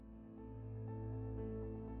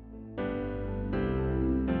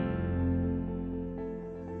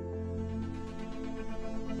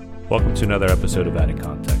Welcome to another episode of Adding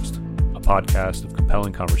Context, a podcast of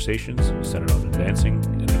compelling conversations centered on advancing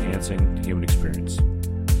and enhancing the human experience.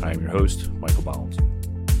 I am your host, Michael Bollins.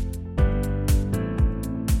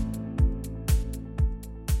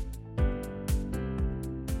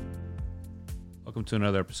 Welcome to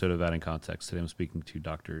another episode of Adding Context. Today I'm speaking to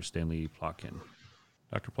Dr. Stanley Plotkin.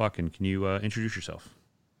 Dr. Plotkin, can you introduce yourself?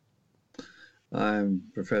 I'm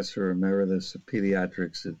Professor Emeritus of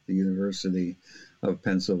Pediatrics at the University of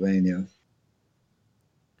Pennsylvania.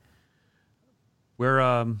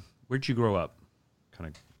 Where'd you grow up?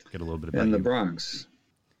 Kind of get a little bit about in the you. Bronx.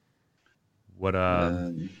 What?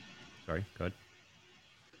 Sorry, go ahead.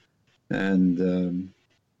 And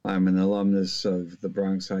I'm an alumnus of the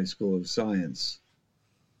Bronx High School of Science.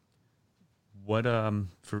 What?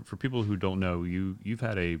 For people who don't know, you've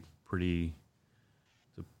had a pretty,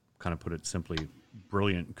 to kind of put it simply,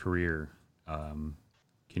 brilliant career. Can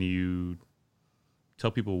you tell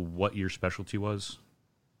people what your specialty was?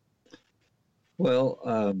 Well,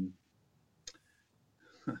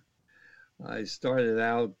 I started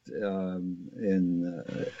out in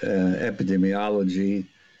epidemiology,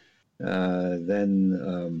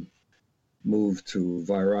 then moved to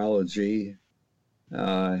virology,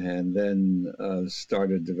 and then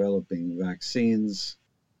started developing vaccines.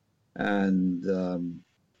 And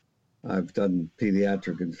I've done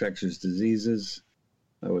pediatric infectious diseases.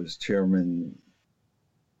 I was chairman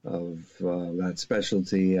of that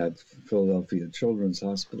specialty at Philadelphia Children's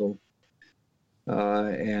Hospital.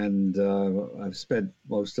 And I've spent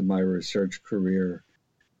most of my research career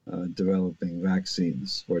developing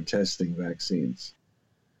vaccines or testing vaccines.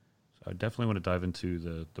 So I definitely want to dive into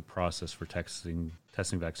the process for testing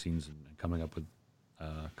vaccines and coming up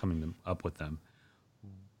with them.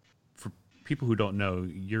 For people who don't know,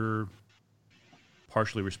 you're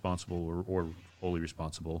partially responsible or wholly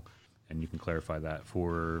responsible, and you can clarify that,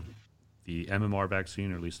 for the MMR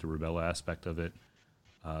vaccine, or at least the rubella aspect of it,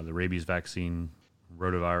 the rabies vaccine,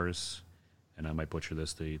 rotavirus, and I might butcher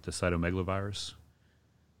this, the cytomegalovirus.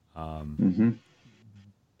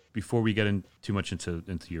 Before we get in too much into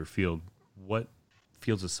your field, what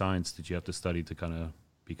fields of science did you have to study to kind of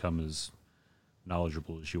become as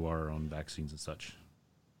knowledgeable as you are on vaccines and such?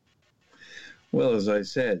 Well, as I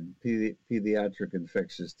said, pediatric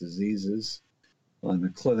infectious diseases on the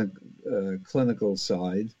clinical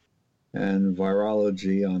side, and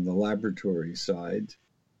virology on the laboratory side,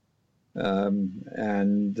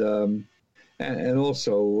 and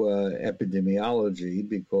also epidemiology,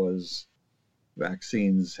 because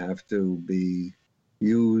vaccines have to be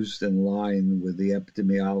used in line with the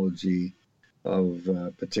epidemiology of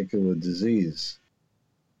a particular disease.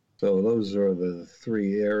 So those are the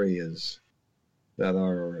three areas that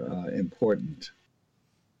are important.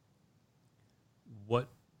 What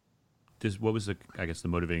was the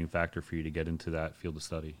motivating factor for you to get into that field of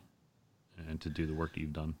study and to do the work that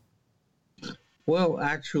you've done? Well,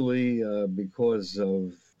 actually, because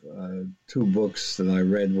of two books that I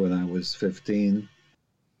read when I was 15.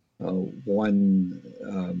 One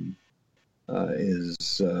is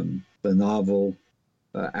the novel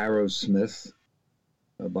Arrowsmith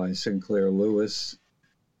by Sinclair Lewis,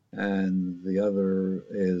 and the other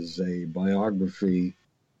is a biography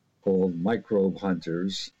called Microbe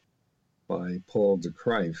Hunters by Paul de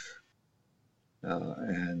Kruif.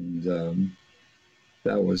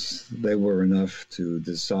 They were enough to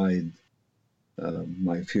decide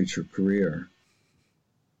my future career.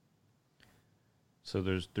 So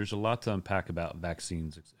there's a lot to unpack about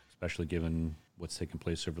vaccines, especially given what's taken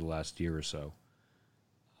place over the last year or so.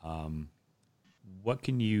 What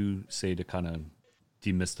can you say to kind of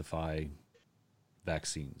demystify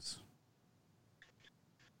vaccines?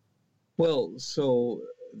 Well, so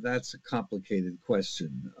that's a complicated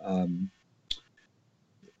question.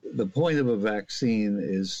 The point of a vaccine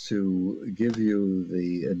is to give you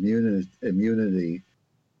the immunity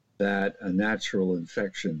that a natural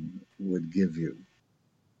infection would give you,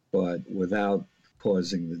 but without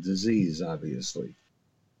causing the disease, obviously.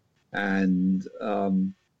 And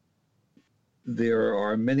there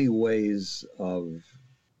are many ways of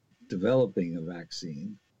developing a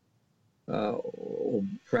vaccine,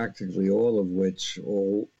 practically all the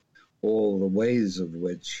ways of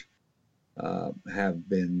which have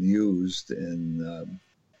been used in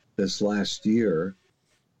this last year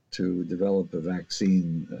to develop a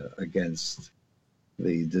vaccine against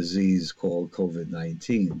the disease called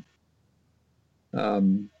COVID-19.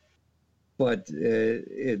 But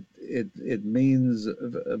it means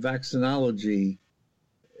vaccinology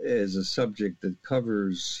is a subject that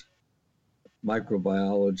covers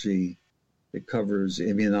microbiology, it covers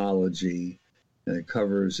immunology, and it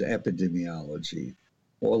covers epidemiology.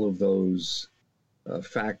 all of those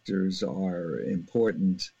factors are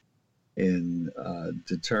important in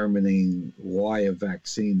determining why a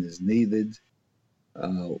vaccine is needed,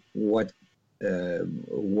 what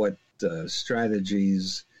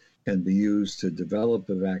strategies can be used to develop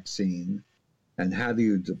a vaccine, and how do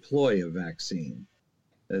you deploy a vaccine.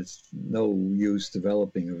 It's no use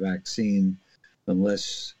developing a vaccine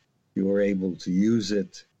unless you are able to use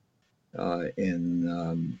it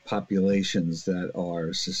in populations that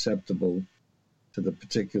are susceptible to the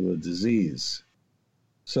particular disease.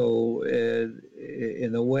 So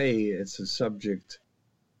in a way, it's a subject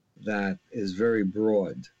that is very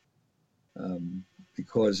broad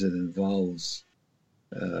because it involves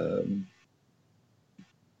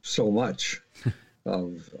so much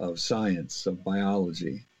of science, of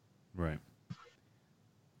biology. Right.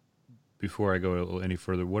 Before I go any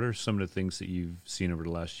further, what are some of the things that you've seen over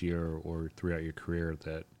the last year or throughout your career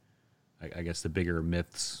that I guess the bigger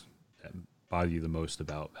myths that bother you the most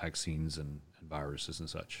about vaccines and viruses and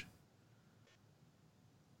such?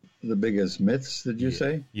 The biggest myths, did you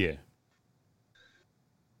say? Yeah.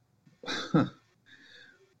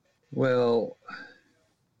 Well,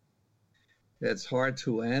 it's hard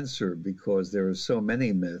to answer because there are so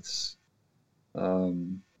many myths.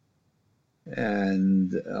 And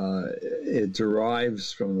it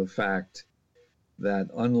derives from the fact that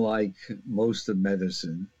unlike most of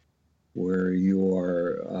medicine, where you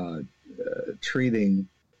are treating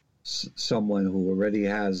someone who already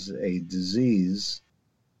has a disease,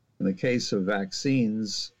 in the case of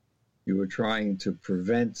vaccines, you are trying to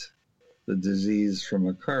prevent the disease from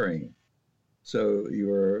occurring. So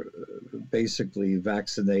you're basically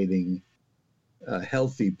vaccinating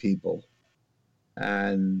healthy people.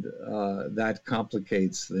 And that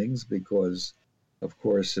complicates things because, of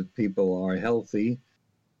course, if people are healthy,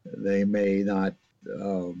 they may not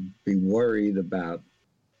be worried about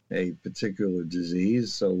a particular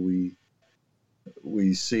disease. So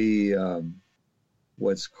we see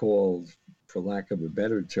what's called, for lack of a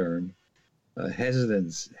better term,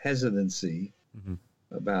 hesitancy mm-hmm.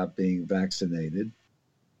 about being vaccinated,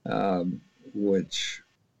 which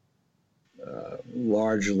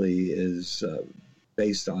largely is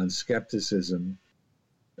based on skepticism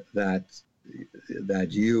that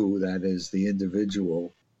you, that is the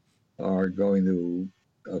individual, are going to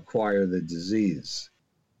acquire the disease.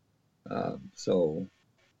 So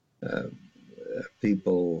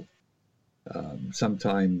people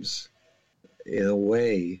sometimes, in a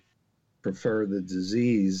way, prefer the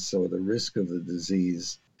disease or the risk of the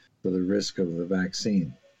disease to the risk of the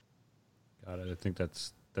vaccine. Got it. I think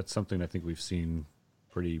that's something I think we've seen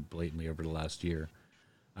pretty blatantly over the last year.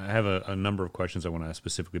 I have a number of questions I want to ask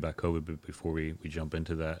specifically about COVID, but before we jump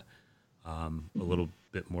into that, a little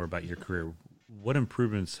bit more about your career. What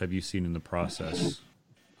improvements have you seen in the process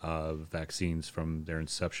of vaccines from their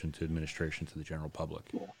inception to administration to the general public?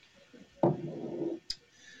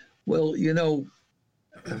 Well,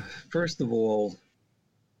 first of all,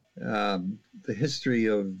 the history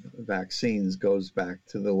of vaccines goes back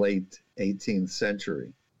to the late 18th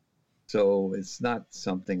century. So it's not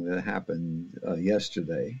something that happened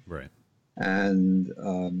yesterday. Right. And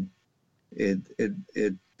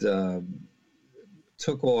it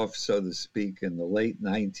took off, so to speak, in the late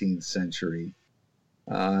 19th century.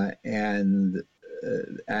 And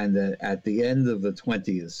at the end of the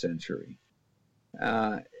 20th century.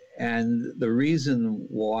 And the reason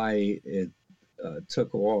why it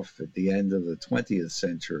took off at the end of the 20th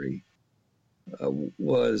century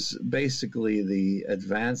was basically the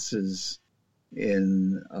advances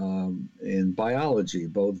in biology,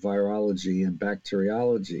 both virology and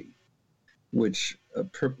bacteriology, which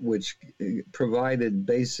provided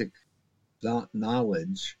basic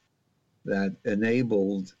knowledge that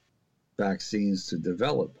enabled vaccines to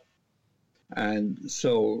develop. And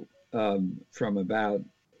so from about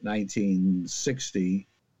 1960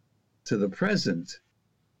 to the present,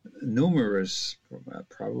 numerous,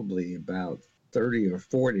 probably about 30 or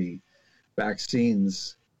 40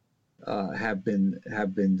 vaccines have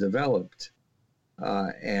been developed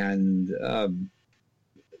and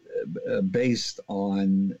based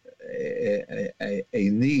on a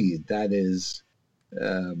need. That is,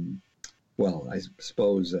 well, I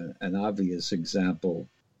suppose an obvious example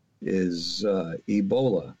is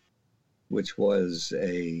Ebola, which was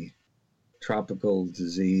a tropical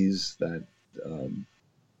disease that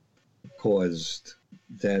caused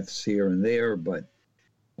deaths here and there, but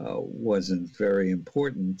wasn't very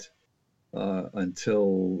important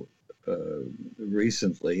until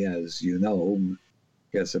recently, as you know,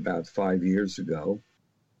 I guess about 5 years ago.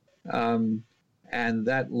 And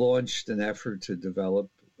that launched an effort to develop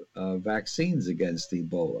vaccines against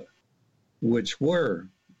Ebola, which were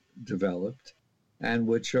developed and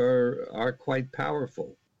which are quite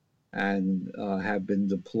powerful and have been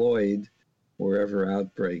deployed wherever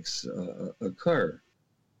outbreaks occur.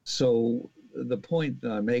 So the point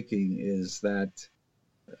that I'm making is that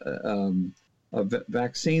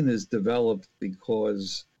vaccine is developed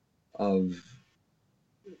because of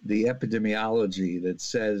the epidemiology that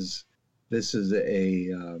says this is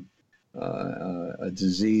a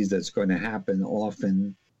disease that's going to happen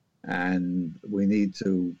often, and we need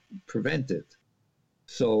to prevent it.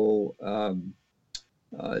 So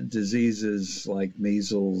diseases like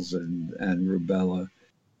measles and rubella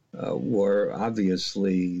were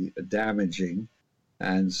obviously damaging,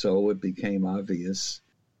 and so it became obvious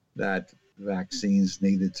that vaccines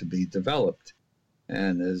needed to be developed.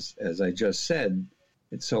 And as I just said,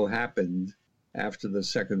 it so happened after the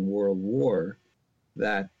Second World War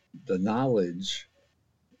that the knowledge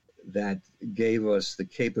that gave us the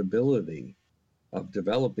capability of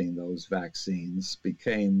developing those vaccines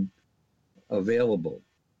became available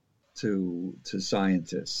to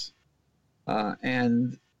scientists.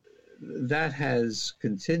 And that has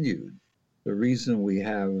continued. The reason we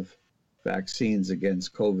have vaccines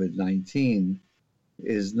against COVID-19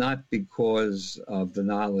 is not because of the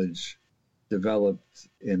knowledge developed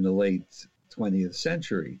in the late 20th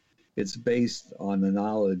century. It's based on the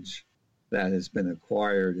knowledge that has been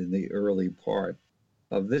acquired in the early part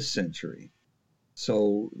of this century.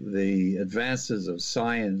 So the advances of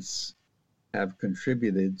science have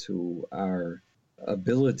contributed to our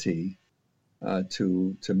ability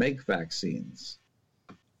to make vaccines.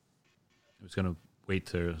 I was going to wait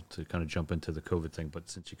to kind of jump into the COVID thing, but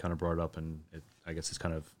since you kind of brought it up, and I guess it's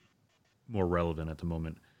kind of more relevant at the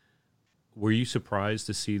moment, were you surprised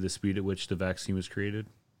to see the speed at which the vaccine was created?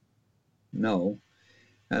 No,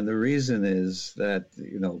 and the reason is that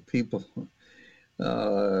people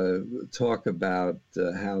talk about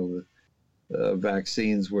how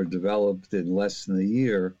vaccines were developed in less than a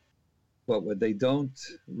year, but what they don't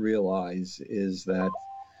realize is that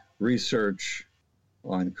research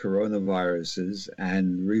on coronaviruses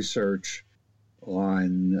and research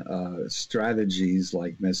on strategies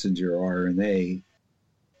like messenger RNA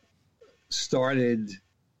started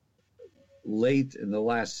late in the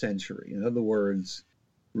last century. In other words,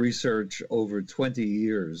 research over 20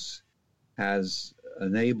 years has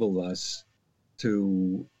enabled us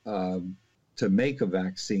to make a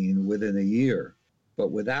vaccine within a year.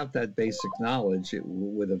 But without that basic knowledge, it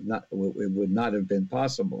would not have been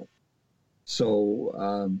possible.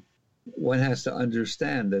 So one has to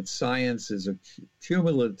understand that science is a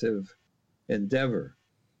cumulative endeavor,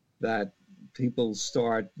 that people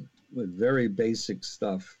start with very basic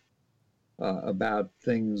stuff about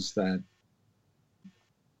things that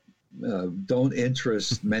don't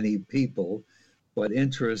interest many people, but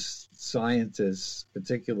interest scientists,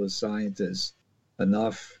 particular scientists,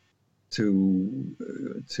 enough to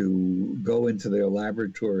go into their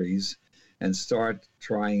laboratories and start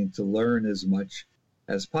trying to learn as much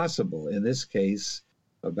as possible, in this case,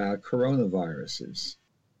 about coronaviruses.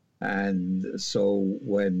 And so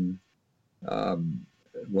when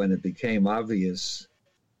it became obvious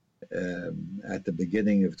at the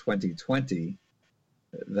beginning of 2020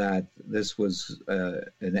 that this was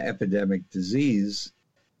an epidemic disease,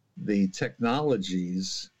 the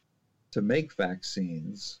technologies to make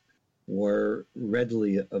vaccines were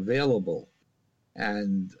readily available.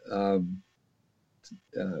 And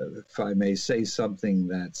if I may say something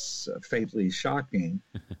that's fatally shocking,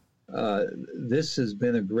 this has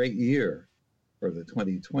been a great year, for the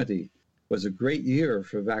 2020 was a great year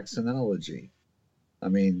for vaccinology. I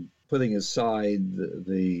mean, putting aside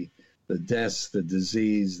the deaths, the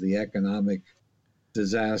disease, the economic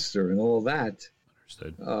disaster, and all that,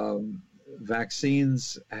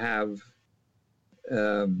 vaccines have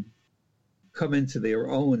come into their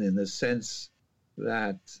own in the sense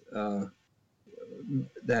that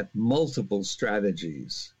that multiple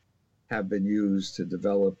strategies have been used to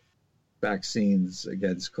develop vaccines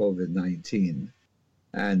against COVID-19,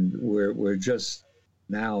 and we're just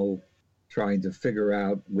now trying to figure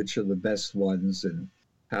out which are the best ones and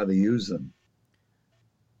how to use them.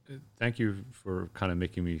 Thank you for kind of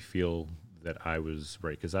making me feel that I was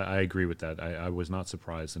right, because I agree with that. I was not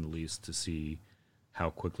surprised in the least to see how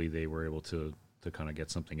quickly they were able to kind of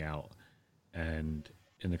get something out. And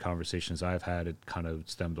in the conversations I've had, it kind of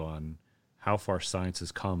stemmed on how far science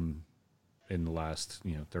has come in the last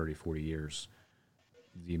 30, 40 years.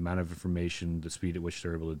 The amount of information, the speed at which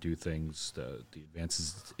they're able to do things, the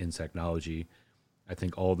advances in technology, I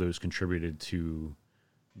think all those contributed to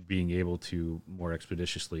being able to more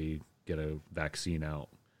expeditiously get a vaccine out.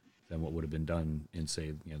 than what would have been done in,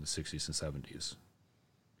 say, the 60s and 70s.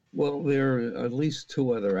 Well, there are at least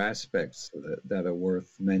two other aspects that are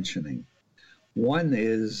worth mentioning. One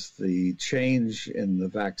is the change in the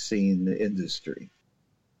vaccine industry.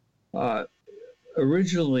 Uh,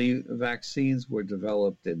 Originally, vaccines were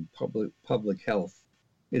developed in public health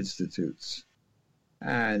institutes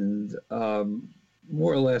and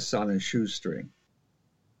more or less on a shoestring.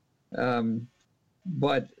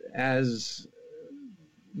 But as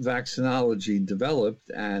vaccinology developed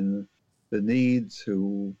and the need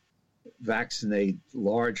to vaccinate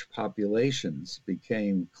large populations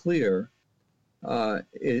became clear,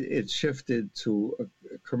 it shifted to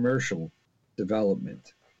a commercial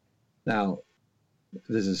development. Now,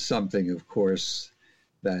 this is something, of course,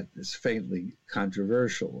 that is faintly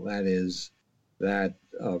controversial. That is, that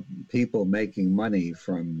people making money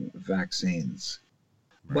from vaccines.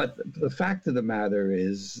 Right. But the fact of the matter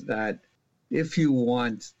is that if you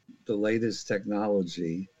want the latest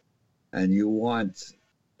technology and you want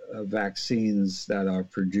vaccines that are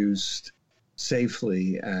produced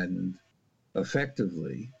safely and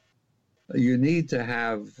effectively, you need to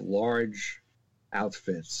have large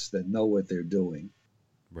outfits that know what they're doing.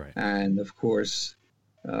 Right. And of course,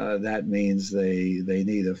 that means they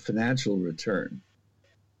need a financial return.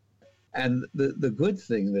 And the good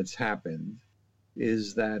thing that's happened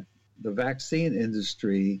is that the vaccine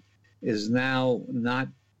industry is now not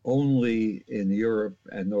only in Europe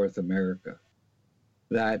and North America,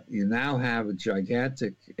 that you now have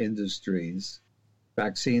gigantic industries,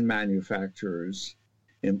 vaccine manufacturers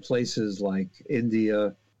in places like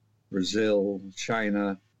India, Brazil,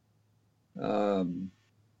 China,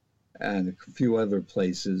 and a few other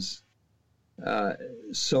places,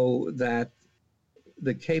 so that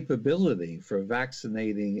the capability for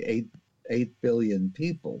vaccinating 8 billion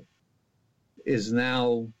people is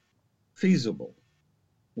now feasible,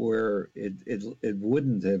 where it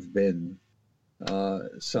wouldn't have been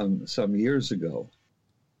some years ago.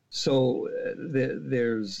 So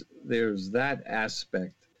there's that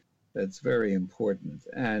aspect that's very important.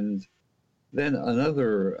 And then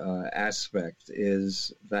another aspect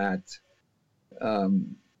is that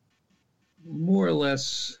more or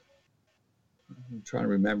less, I'm trying to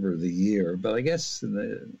remember the year, but I guess in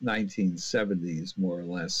the 1970s, more or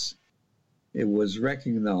less, it was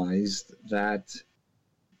recognized that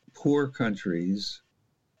poor countries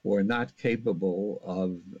were not capable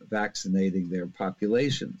of vaccinating their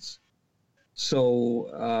populations. So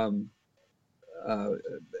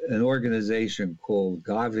an organization called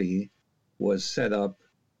Gavi was set up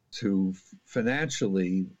to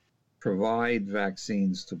financially provide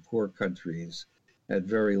vaccines to poor countries at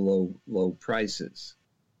very low prices.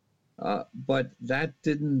 But that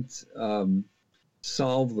didn't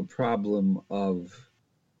solve the problem of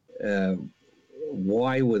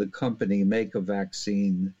why would a company make a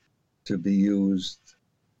vaccine to be used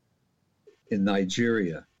in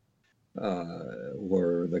Nigeria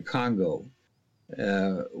or the Congo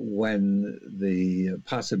when the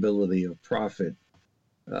possibility of profit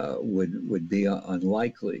would be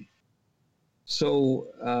unlikely. So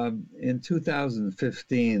in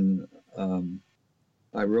 2015,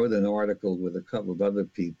 I wrote an article with a couple of other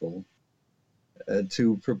people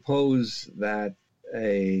to propose that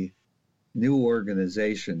a new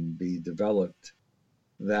organization be developed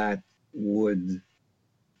that would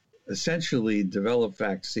essentially develop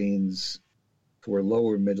vaccines for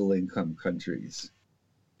lower middle income countries.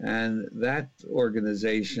 And that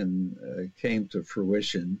organization came to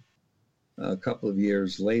fruition a couple of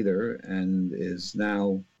years later and is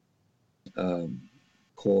now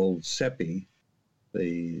called CEPI,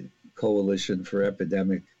 the Coalition for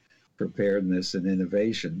Epidemic Preparedness and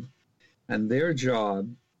Innovation. And their job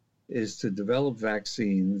is to develop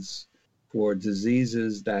vaccines for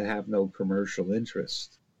diseases that have no commercial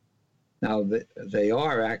interest. Now, they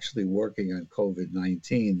are actually working on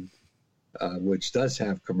COVID-19, which does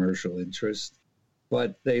have commercial interest,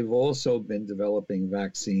 but they've also been developing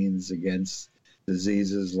vaccines against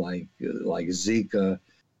diseases like Zika,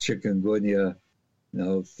 chikungunya,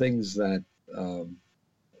 things that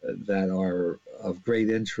are of great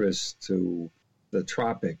interest to the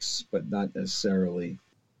tropics, but not necessarily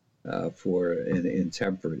for in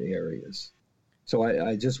temperate areas. So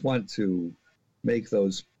I just want to make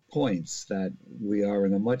those points that we are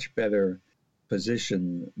in a much better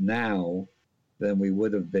position now than we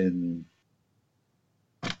would have been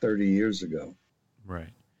 30 years ago.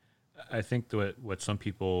 Right. I think that what some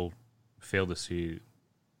people fail to see,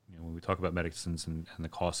 when we talk about medicines and the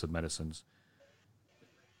cost of medicines,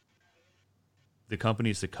 the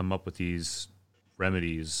companies that come up with these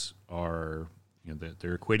remedies are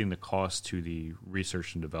they're equating the cost to the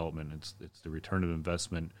research and development. It's the return of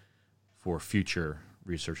investment for future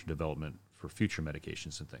research and development for future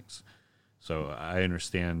medications and things. So I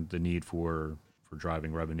understand the need for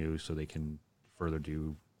driving revenue so they can further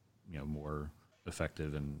do more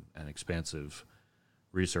effective and expansive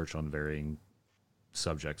research on varying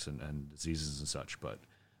subjects and diseases and such. But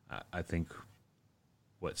I think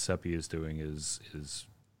what CEPI is doing is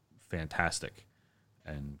fantastic,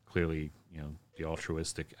 and clearly, the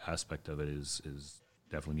altruistic aspect of it is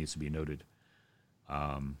definitely needs to be noted.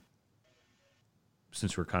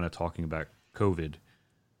 Since we're kind of talking about COVID,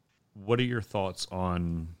 what are your thoughts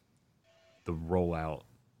on the rollout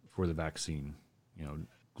for the vaccine,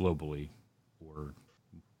 globally, or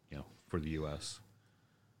for the U.S.?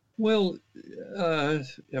 Well, I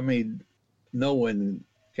mean, no one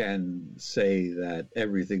can say that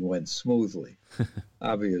everything went smoothly.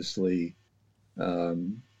 Obviously,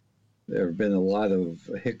 there have been a lot of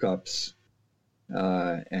hiccups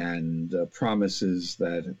and promises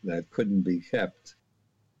that couldn't be kept.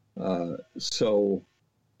 So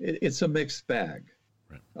it's a mixed bag.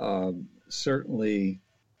 Right. Certainly,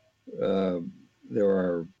 there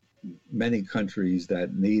are many countries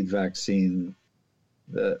that need vaccines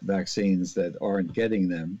that aren't getting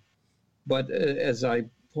them. But as I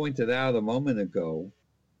pointed out a moment ago,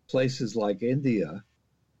 places like India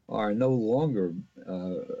are no longer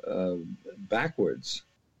backwards.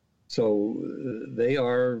 So they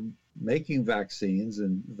are making vaccines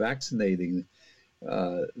and vaccinating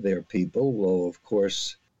their people. Well, of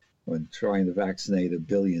course, when trying to vaccinate 1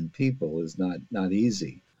 billion people is not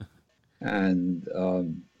easy. And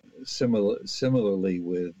similarly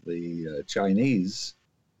with the Chinese.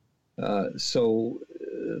 So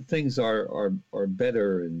things are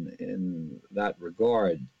better in that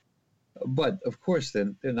regard. But of course,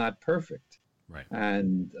 then they're not perfect. Right.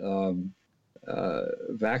 And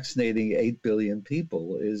vaccinating 8 billion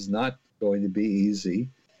people is not going to be easy.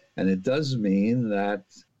 And it does mean that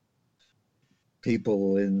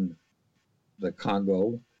people in the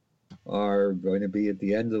Congo are going to be at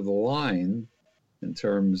the end of the line in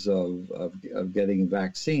terms of getting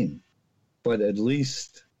vaccine. But at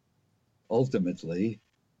least ultimately,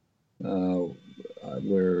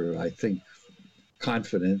 we're, I think,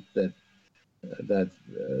 confident that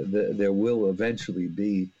there will eventually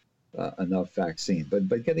be enough vaccine.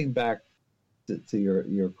 But getting back to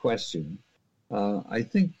your question, I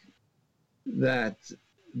think that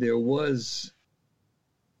there was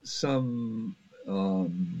some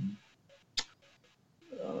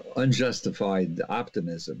unjustified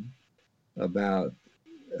optimism about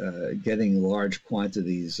getting large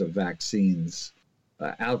quantities of vaccines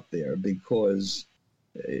out there, because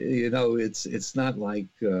it's not like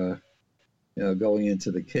going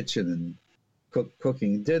into the kitchen and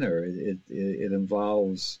cooking dinner. It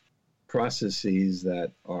involves processes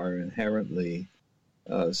that are inherently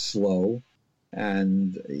slow,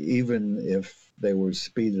 and even if they were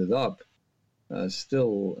speeded up,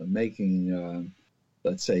 still making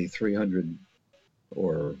let's say 300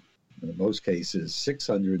 or in most cases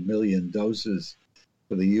 600 million doses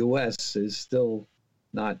for the U.S. is still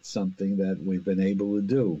not something that we've been able to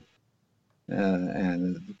do.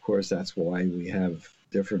 And of course, that's why we have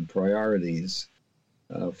different priorities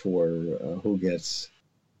for who gets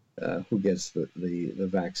the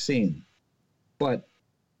vaccine. But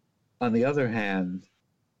on the other hand,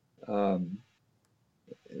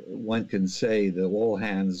 one can say that all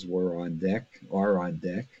hands are on deck,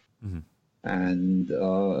 mm-hmm. and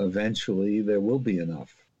eventually there will be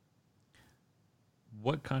enough.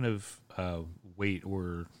 What kind of weight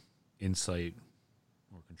or insight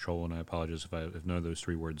or control, and I apologize if none of those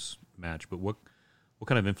three words match, but what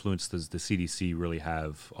kind of influence does the CDC really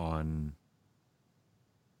have on,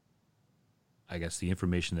 I guess, the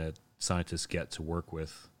information that scientists get to work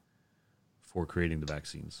with for creating the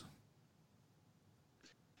vaccines?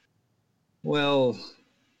 Well,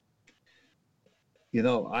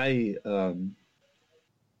 I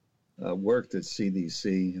worked at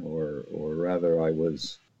CDC, or rather, I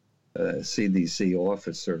was a CDC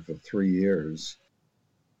officer for 3 years,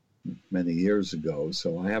 many years ago.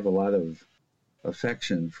 So I have a lot of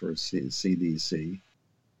affection for CDC.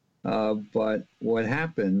 But what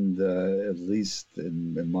happened, at least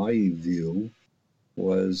in my view,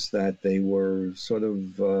 was that they were sort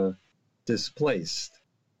of displaced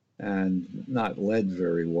and not led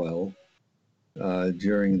very well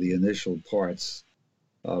during the initial parts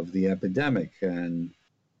of the epidemic. And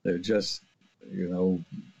they're just,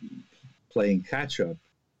 playing catch up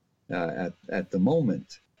at the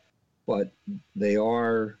moment. But they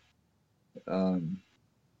are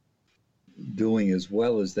doing as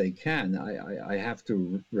well as they can. I have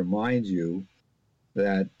to remind you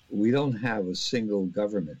that we don't have a single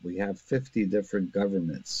government. We have 50 different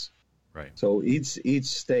governments. Right. So each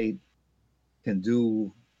state can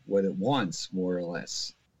do what it wants, more or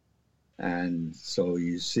less. And so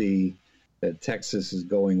you see that Texas is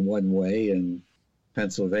going one way and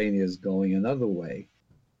Pennsylvania is going another way.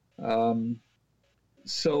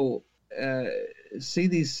 So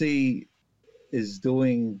CDC is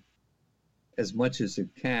doing as much as it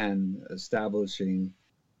can, establishing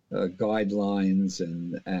guidelines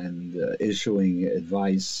and issuing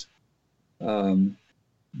advice.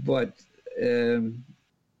 But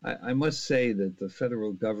I must say that the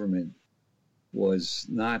federal government was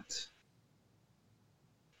not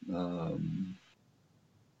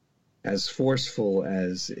as forceful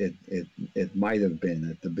as it might have been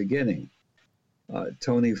at the beginning.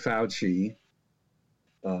 Tony Fauci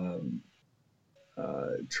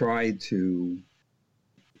tried to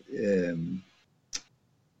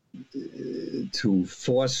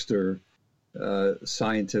foster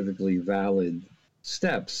scientifically valid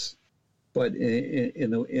steps, but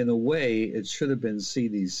in a way, it should have been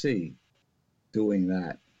CDC doing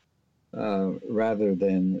that rather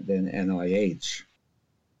than NIH.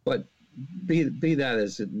 But be that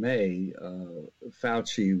as it may,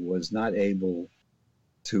 Fauci was not able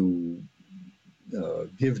to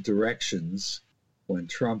give directions when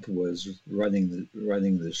Trump was running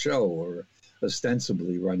the show, or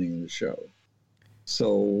ostensibly running the show.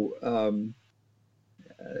 So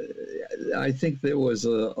I think there was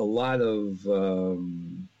a lot of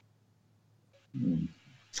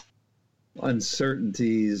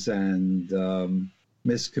uncertainties and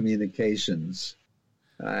miscommunications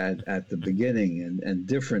at the beginning, and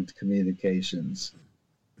different communications,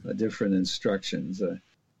 different instructions.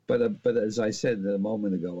 But as I said a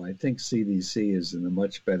moment ago, I think CDC is in a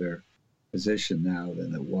much better position now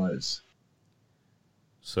than it was.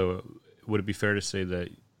 So would it be fair to say that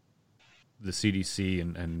the CDC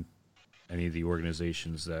and any of the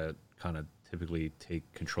organizations that kind of typically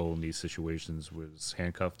take control in these situations was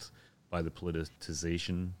handcuffed by the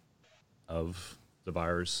politicization of the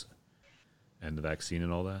virus and the vaccine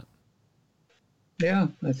and all that? Yeah,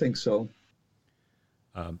 I think so.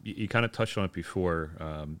 You kind of touched on it before.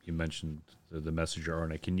 You mentioned the messenger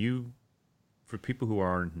RNA. Can you, for people who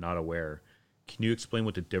are not aware, can you explain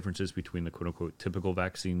what the difference is between the quote-unquote typical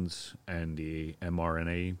vaccines and the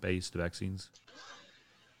mRNA-based vaccines?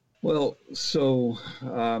 Well, so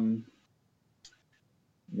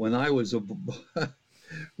when I was a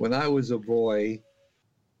boy,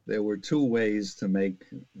 there were two ways to make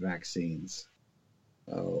vaccines.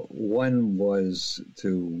 One was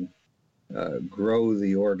to grow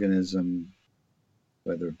the organism,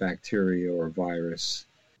 whether bacteria or virus,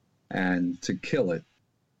 and to kill it,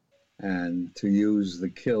 and to use the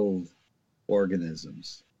killed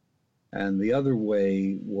organisms. And the other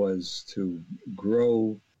way was to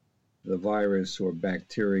grow the virus or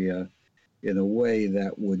bacteria in a way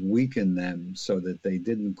that would weaken them so that they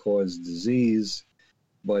didn't cause disease,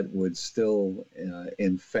 but would still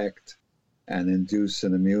infect and induce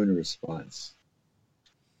an immune response.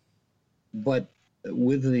 But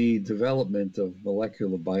with the development of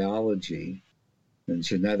molecular biology and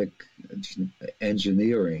genetic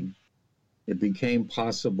engineering, it became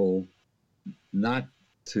possible not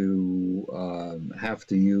to have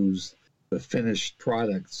to use the finished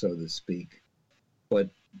product, so to speak, but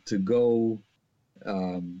to go,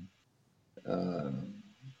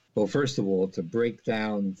 well, first of all, to break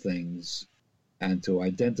down things and to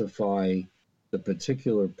identify the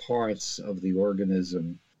particular parts of the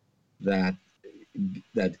organism that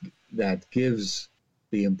gives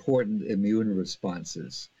the important immune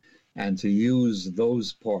responses, and to use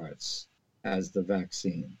those parts as the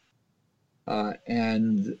vaccine.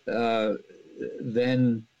 And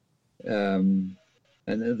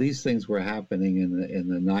these things were happening in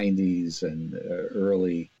the 90s and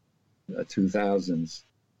early 2000s.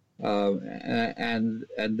 And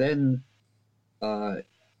then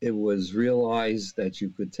it was realized that you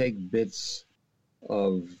could take bits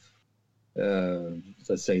of,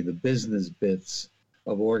 let's say, the business bits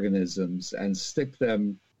of organisms and stick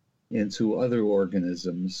them into other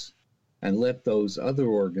organisms and let those other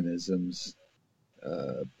organisms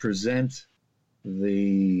present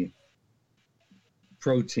the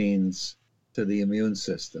proteins to the immune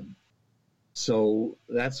system. So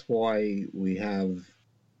that's why we have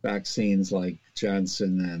vaccines like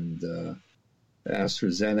Janssen and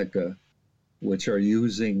AstraZeneca, which are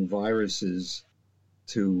using viruses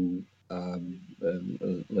to,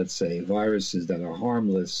 let's say, viruses that are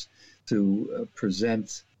harmless to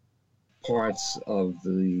present parts of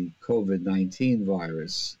the COVID-19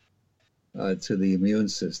 virus to the immune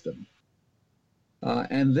system.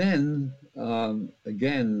 And then,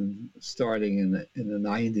 again, starting in the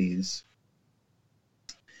 90s,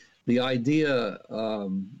 the idea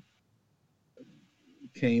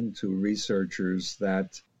came to researchers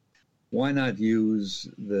that why not use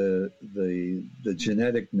the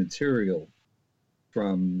genetic material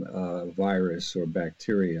from virus or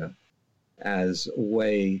bacteria as a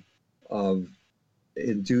way of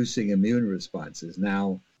inducing immune responses.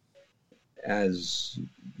 Now, as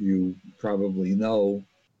you probably know,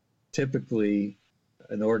 typically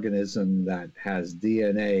an organism that has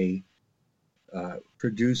DNA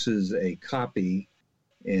produces a copy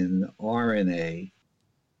in RNA,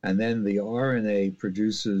 and then the RNA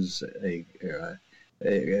produces the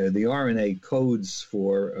RNA codes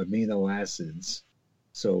for amino acids,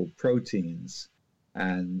 so proteins,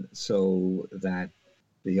 and so that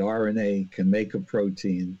the RNA can make a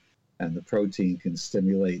protein and the protein can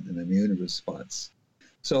stimulate an immune response.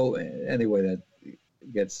 So anyway, that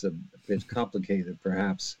gets a bit complicated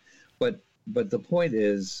perhaps, but the point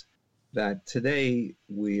is that today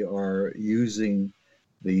we are using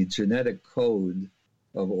the genetic code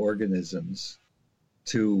of organisms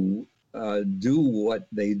to do what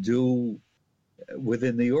they do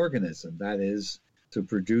within the organism, that is, to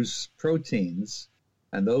produce proteins,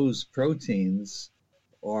 and those proteins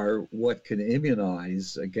are what can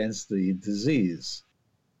immunize against the disease.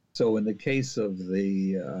 So in the case of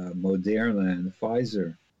the Moderna and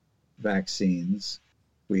Pfizer vaccines,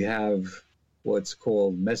 we have what's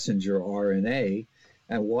called messenger RNA.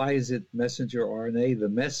 And why is it messenger RNA? The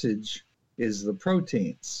message is the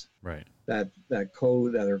proteins, right, that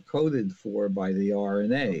are coded for by the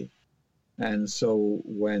RNA. And so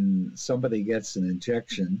when somebody gets an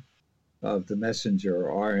injection of the messenger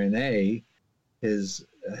RNA,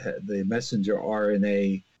 the messenger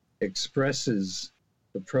RNA expresses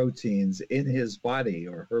the proteins in his body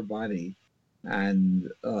or her body,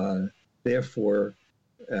 and therefore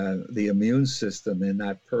the immune system in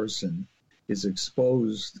that person is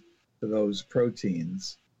exposed to those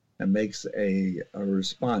proteins and makes a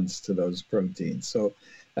response to those proteins. So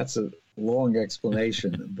that's a long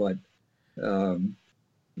explanation, but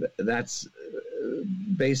that's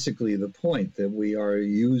basically the point, that we are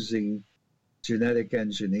using genetic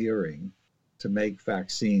engineering to make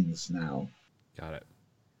vaccines now. Got it.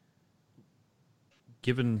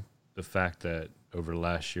 Given the fact that over the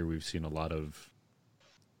last year we've seen a lot of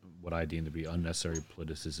what I deem to be unnecessary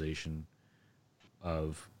politicization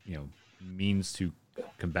of, means to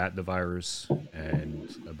combat the virus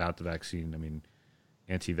and about the vaccine. I mean,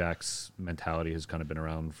 anti-vax mentality has kind of been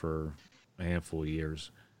around for a handful of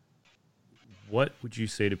years. What would you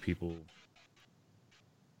say to people,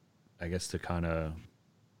 I guess, to kind of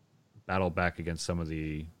battle back against some of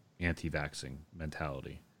the anti-vaxxing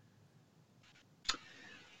mentality?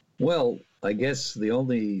 Well, I guess there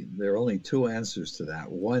are only two answers to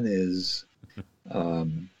that. One is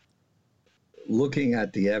looking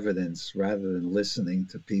at the evidence rather than listening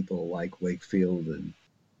to people like Wakefield and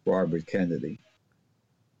Robert Kennedy,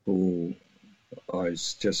 who are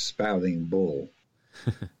just spouting bull.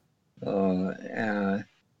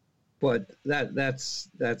 But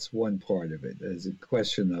that's one part of it. It's a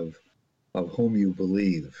question of whom you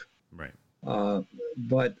believe. Right.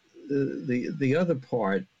 But the other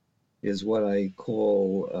part is what I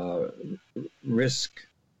call risk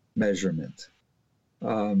measurement.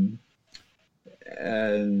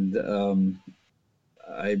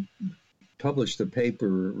 I published a paper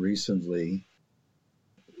recently,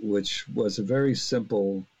 which was a very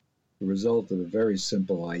simple result of a very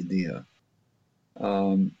simple idea.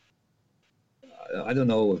 I don't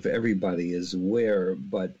know if everybody is aware,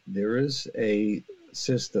 but there is a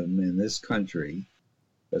system in this country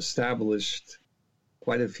established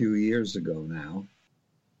quite a few years ago now,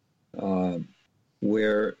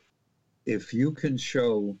 where if you can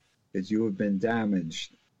show that you have been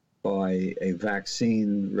damaged by a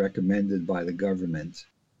vaccine recommended by the government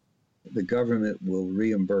will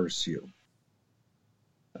reimburse you.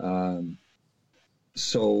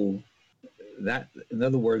 So that, in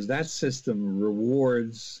other words, that system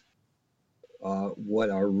rewards what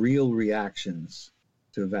are real reactions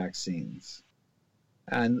to vaccines.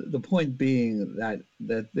 And the point being that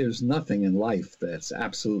there's nothing in life that's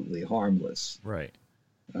absolutely harmless. Right.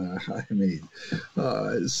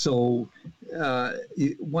 So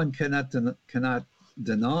one cannot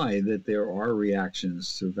deny that there are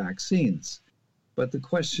reactions to vaccines. But the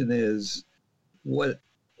question is, what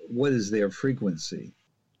is their frequency?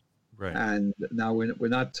 Right. And now we're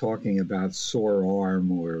not talking about sore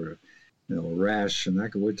arm or rash, and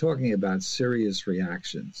that. We're talking about serious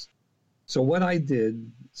reactions. So what I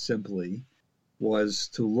did simply was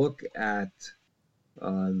to look at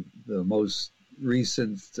the most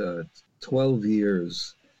recent 12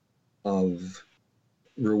 years of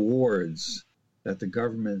rewards that the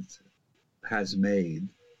government has made,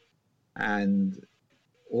 and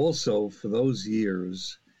also for those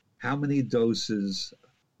years, how many doses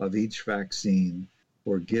of each vaccine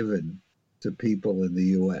were given to people in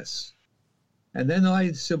the US. And then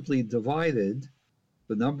I simply divided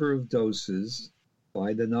the number of doses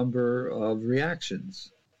by the number of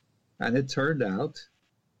reactions. And it turned out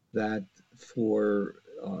that for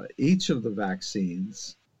each of the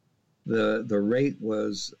vaccines, the rate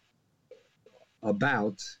was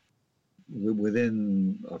about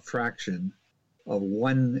within a fraction of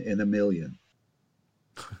 1 in a million.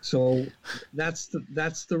 So that's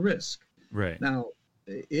the risk. Right. Now,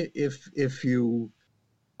 if you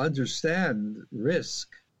understand risk,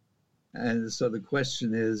 and so the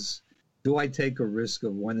question is, do I take a risk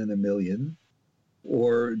of 1 in a million,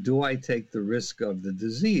 or do I take the risk of the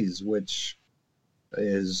disease, which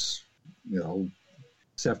is,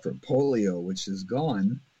 except for polio, which is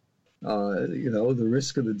gone, the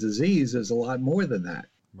risk of the disease is a lot more than that.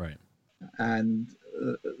 Right. And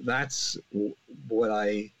that's what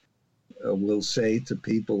I will say to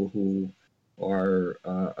people who are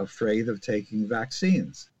afraid of taking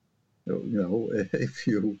vaccines. If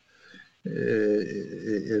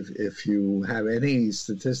you have any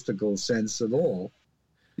statistical sense at all,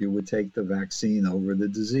 you would take the vaccine over the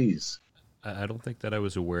disease. I don't think that I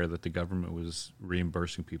was aware that the government was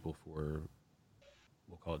reimbursing people for,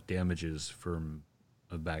 we'll call it damages from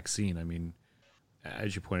a vaccine. I mean,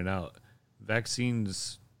 as you pointed out,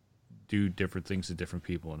 vaccines do different things to different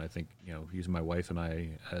people. And I think, using my wife and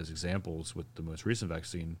I as examples with the most recent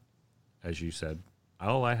vaccine, as you said,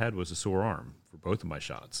 all I had was a sore arm for both of my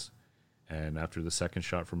shots. And after the second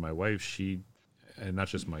shot from my wife, and not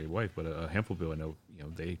just my wife, but a handful of people I know,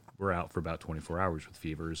 they were out for about 24 hours with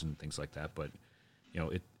fevers and things like that. But,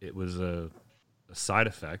 it was a side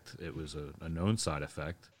effect. It was a known side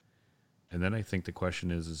effect. And then I think the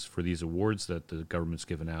question is for these awards that the government's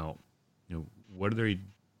given out, what are they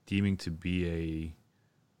deeming to be a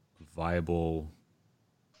viable,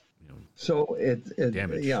 So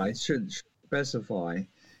damage? Yeah, I should specify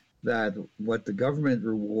that what the government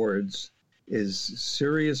rewards is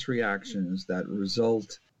serious reactions that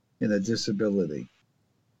result in a disability.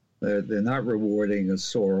 They're not rewarding a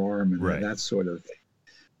sore arm and right. that sort of thing.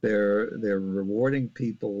 They're rewarding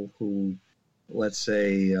people who, let's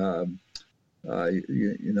say,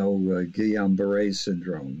 Guillain-Barré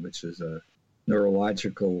syndrome, which is a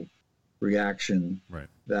neurological reaction right.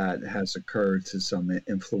 that has occurred to some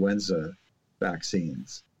influenza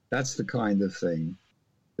vaccines. That's the kind of thing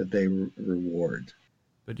that they reward.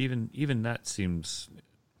 But even that seems,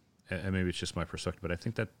 and maybe it's just my perspective, but I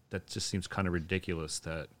think that just seems kind of ridiculous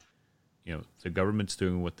that, the government's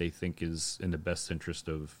doing what they think is in the best interest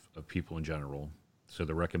of people in general. So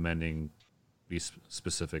they're recommending these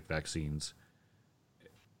specific vaccines.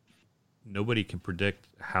 Nobody can predict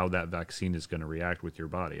how that vaccine is going to react with your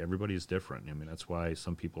body. Everybody is different. I mean, that's why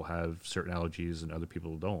some people have certain allergies and other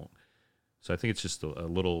people don't. So I think it's just a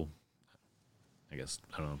little, I guess,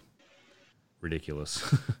 I don't know,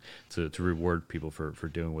 ridiculous to reward people for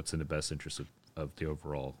doing what's in the best interest of the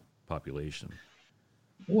overall population.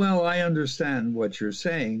 Well, I understand what you're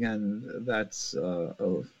saying, and that's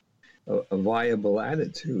a viable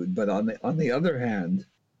attitude. But on the other hand,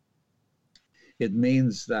 it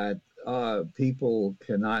means that people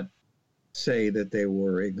cannot say that they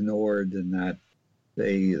were ignored and that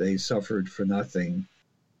they suffered for nothing.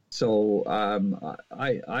 So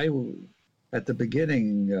I at the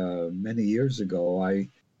beginning, many years ago, I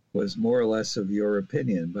was more or less of your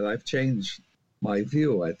opinion, but I've changed my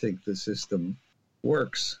view. I think the system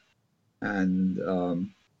works, and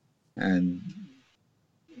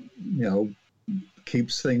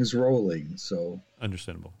keeps things rolling. So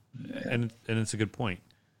understandable, and it's a good point.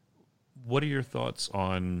 What are your thoughts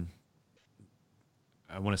on?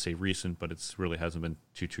 I want to say recent, but it's really hasn't been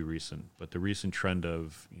too recent. But the recent trend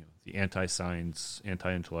of the anti-science,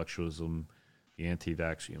 anti-intellectualism, the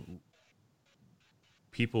anti-vax.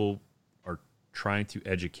 People are trying to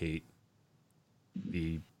educate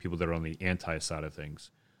the people that are on the anti side of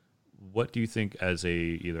things. What do you think,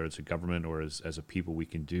 either as a government or as a people, we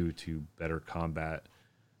can do to better combat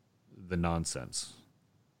the nonsense?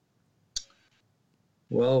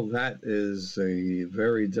 Well, that is a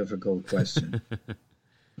very difficult question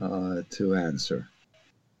to answer.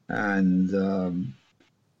 And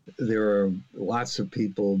there are lots of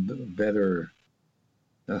people better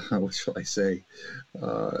what shall I say,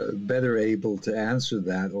 better able to answer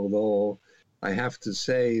that, although I have to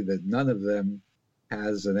say that none of them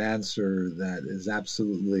has an answer that is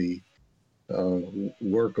absolutely uh,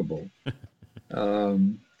 workable.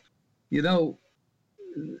 Um, you know,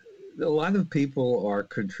 a lot of people are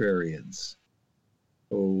contrarians.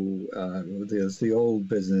 Oh, there's the old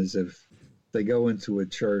business. If they go into a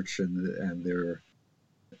church and the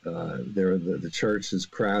church is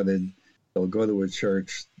crowded, they'll go to a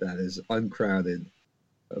church that is uncrowded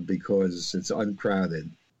because it's uncrowded.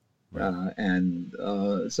 Right.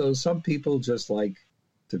 So some people just like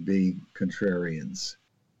to be contrarians.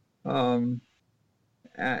 Um,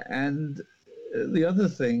 and the other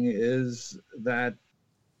thing is that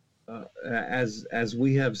as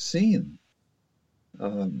we have seen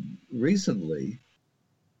recently,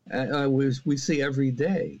 we see every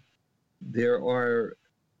day there are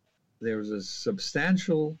there's a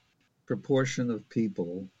substantial proportion of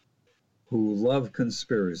people who love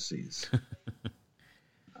conspiracies.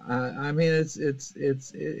 I mean,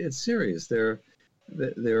 it's serious. There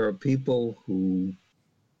are people who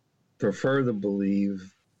prefer to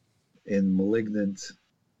believe in malignant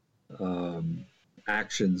um,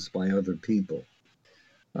 actions by other people.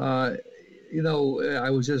 Uh, I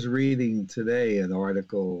was just reading today an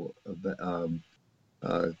article about,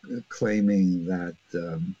 uh, claiming that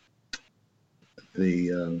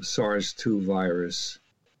the SARS-2 virus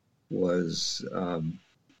was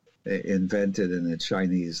invented in a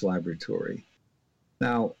Chinese laboratory.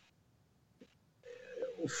 Now,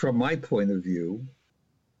 from my point of view,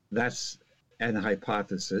 that's an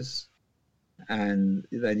hypothesis. And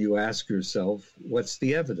then you ask yourself, what's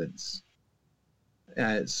the evidence?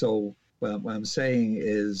 So what I'm saying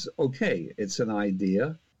is, okay, it's an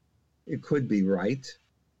idea. It could be right,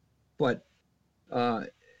 but uh,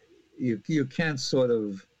 you can't sort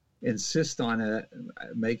of insist on it,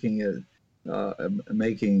 making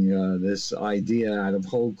this idea out of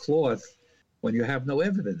whole cloth when you have no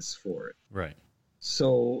evidence for it. Right.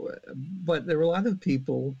 So, but there are a lot of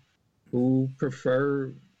people who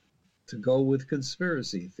prefer to go with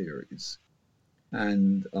conspiracy theories,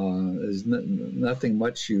 and there's nothing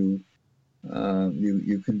much you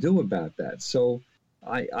can do about that. So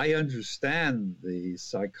I understand the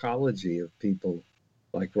psychology of people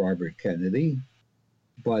like Robert Kennedy,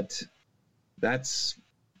 but that's,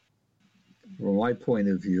 from my point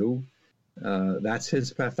of view, that's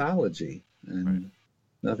his pathology, and right.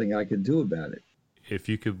 Nothing I can do about it. If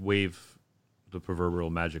you could wave the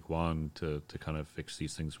proverbial magic wand to kind of fix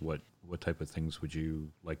these things, what type of things would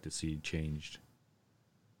you like to see changed?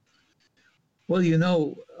 Well,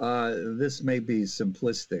 this may be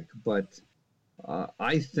simplistic, but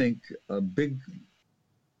I think a big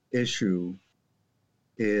issue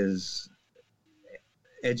is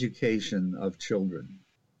education of children.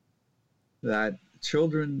 That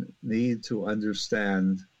children need to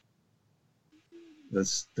understand the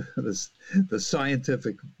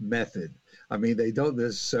scientific method. I mean, they don't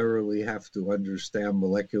necessarily have to understand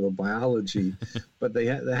molecular biology, but they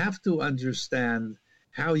have to understand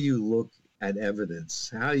how you look at evidence,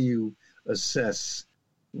 how you assess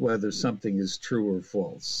whether something is true or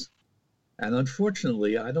false. And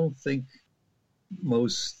unfortunately, I don't think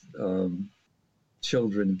most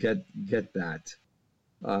children get that.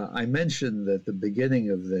 I mentioned at the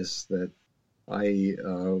beginning of this that I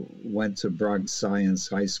went to Bronx Science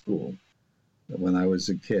High School when I was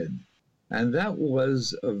a kid. And that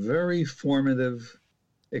was a very formative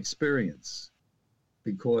experience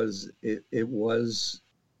because it was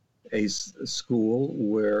a school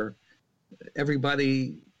where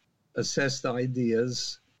everybody assessed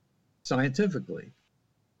ideas scientifically.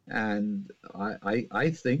 And I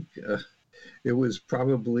think it was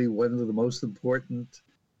probably one of the most important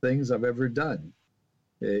things I've ever done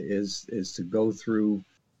is to go through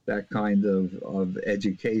that kind of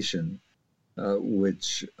education,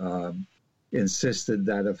 which insisted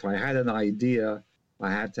that if I had an idea,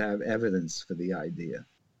 I had to have evidence for the idea.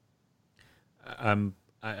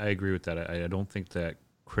 I agree with that. I don't think that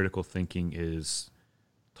critical thinking is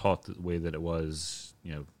taught the way that it was,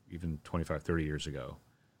 even 25, 30 years ago.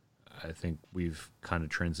 I think we've kind of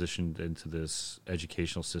transitioned into this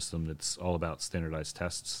educational system that's all about standardized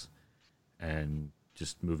tests and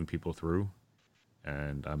just moving people through.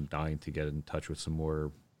 And I'm dying to get in touch with some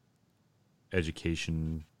more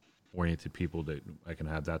education-oriented people that I can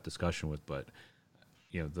have that discussion with. But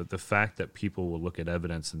the fact that people will look at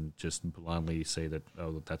evidence and just blindly say that,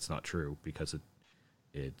 oh, that's not true because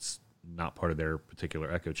it's not part of their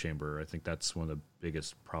particular echo chamber, I think that's one of the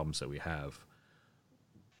biggest problems that we have.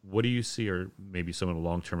 What do you see are maybe some of the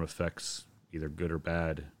long-term effects, either good or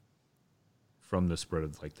bad, from the spread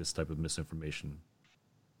of like this type of misinformation?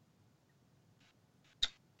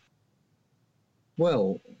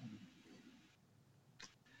 Well,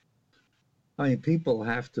 I mean, people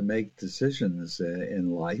have to make decisions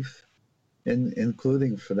in life,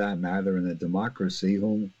 including, for that matter, in a democracy,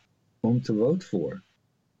 whom to vote for.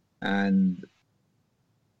 And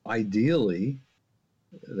ideally,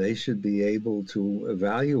 they should be able to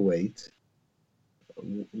evaluate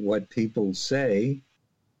what people say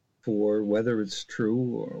for whether it's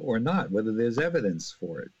true or not, whether there's evidence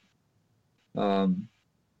for it.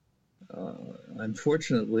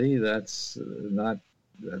 Unfortunately, that's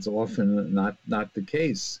often not the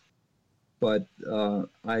case. But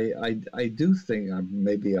I do think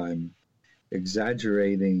maybe I'm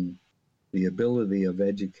exaggerating the ability of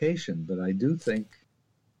education, but I do think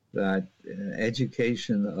that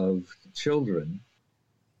education of children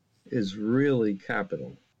is really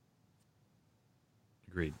capital.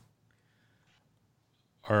 Agreed.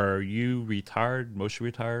 Are you retired, mostly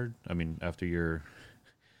retired? I mean, after your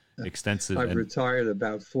extensive... I've retired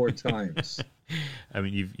about 4 times. I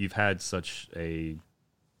mean, you've had such a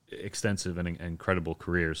extensive and incredible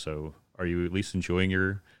career, so are you at least enjoying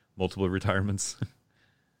your multiple retirements?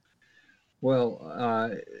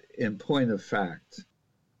 Well, in point of fact,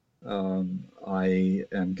 I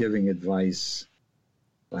am giving advice,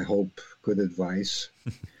 I hope good advice,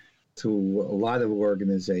 to a lot of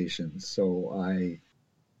organizations. So I,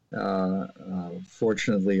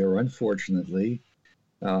 fortunately or unfortunately,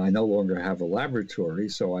 I no longer have a laboratory,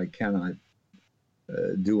 so I cannot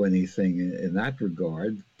do anything in that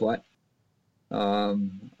regard, but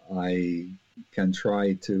I can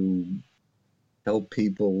try to help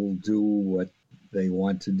people do what they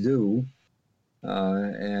want to do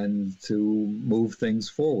and to move things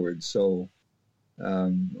forward. So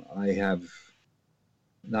I have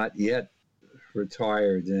not yet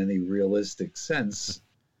retired in any realistic sense,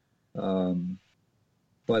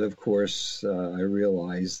 but of course I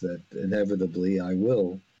realize that inevitably I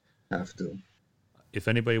will have to. If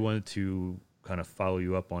anybody wanted to kind of follow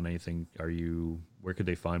you up on anything, where could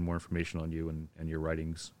they find more information on you and your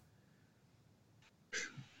writings?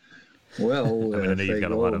 Well, I mean, I know you've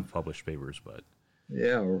got a lot of published papers, but...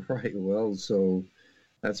 Yeah, right. Well, so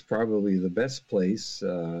that's probably the best place.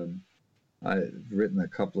 I've written a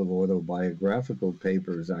couple of autobiographical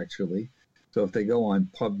papers, actually. So if they go on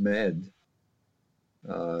PubMed,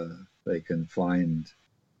 they can find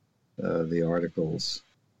the articles.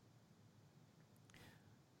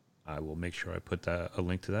 I will make sure I put a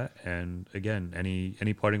link to that. And again,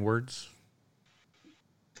 any parting words?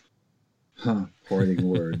 Parting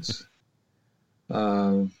words.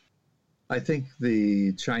 I think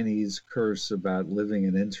the Chinese curse about living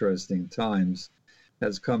in interesting times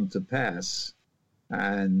has come to pass,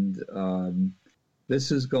 and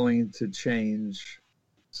this is going to change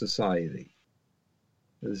society.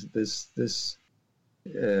 This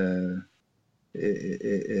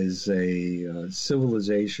is a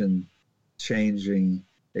civilization-changing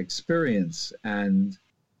experience, and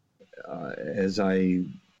as I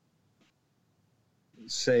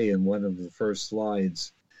say in one of the first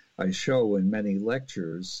slides I show in many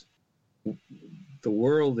lectures, the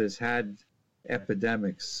world has had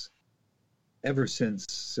epidemics ever since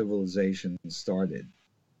civilization started.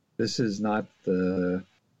 This is not the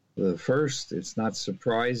first, it's not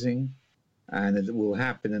surprising, and it will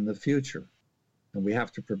happen in the future. And we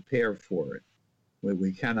have to prepare for it.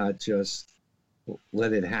 We cannot just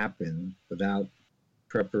let it happen without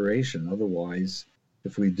preparation. Otherwise,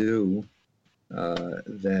 if we do,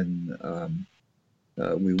 then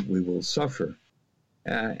we will suffer.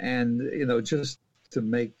 And, just to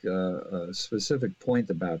make a specific point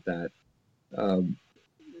about that,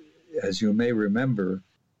 as you may remember,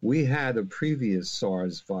 we had a previous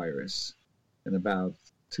SARS virus in about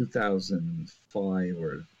 2005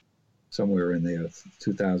 or somewhere in there,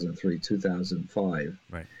 2003, 2005,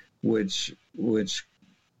 right? Which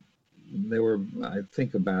there were, I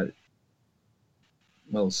think, about,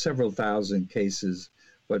 several thousand cases,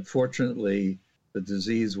 but fortunately the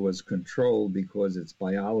disease was controlled because its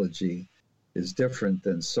biology is different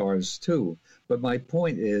than SARS-2. But my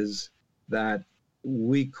point is that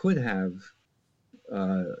we could have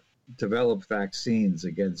developed vaccines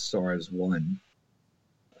against SARS-1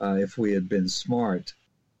 if we had been smart,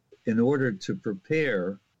 in order to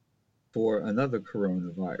prepare for another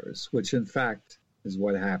coronavirus, which in fact is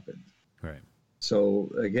what happened. Right.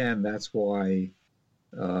 So again, that's why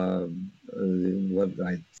what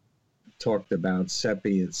I talked about,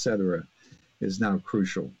 CEPI, etc., is now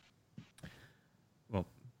crucial. Well,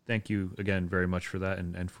 thank you again very much for that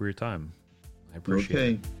and for your time. I appreciate it.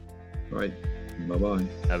 Okay. All right. Bye-bye.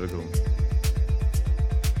 Have a good one.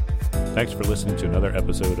 Thanks for listening to another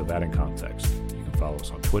episode of Adding Context. You can follow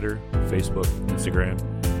us on Twitter, Facebook, Instagram,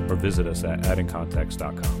 or visit us at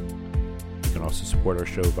addingcontext.com. You can also support our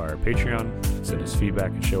show via our Patreon and send us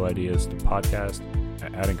feedback and show ideas to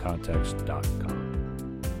podcast@addingcontext.com.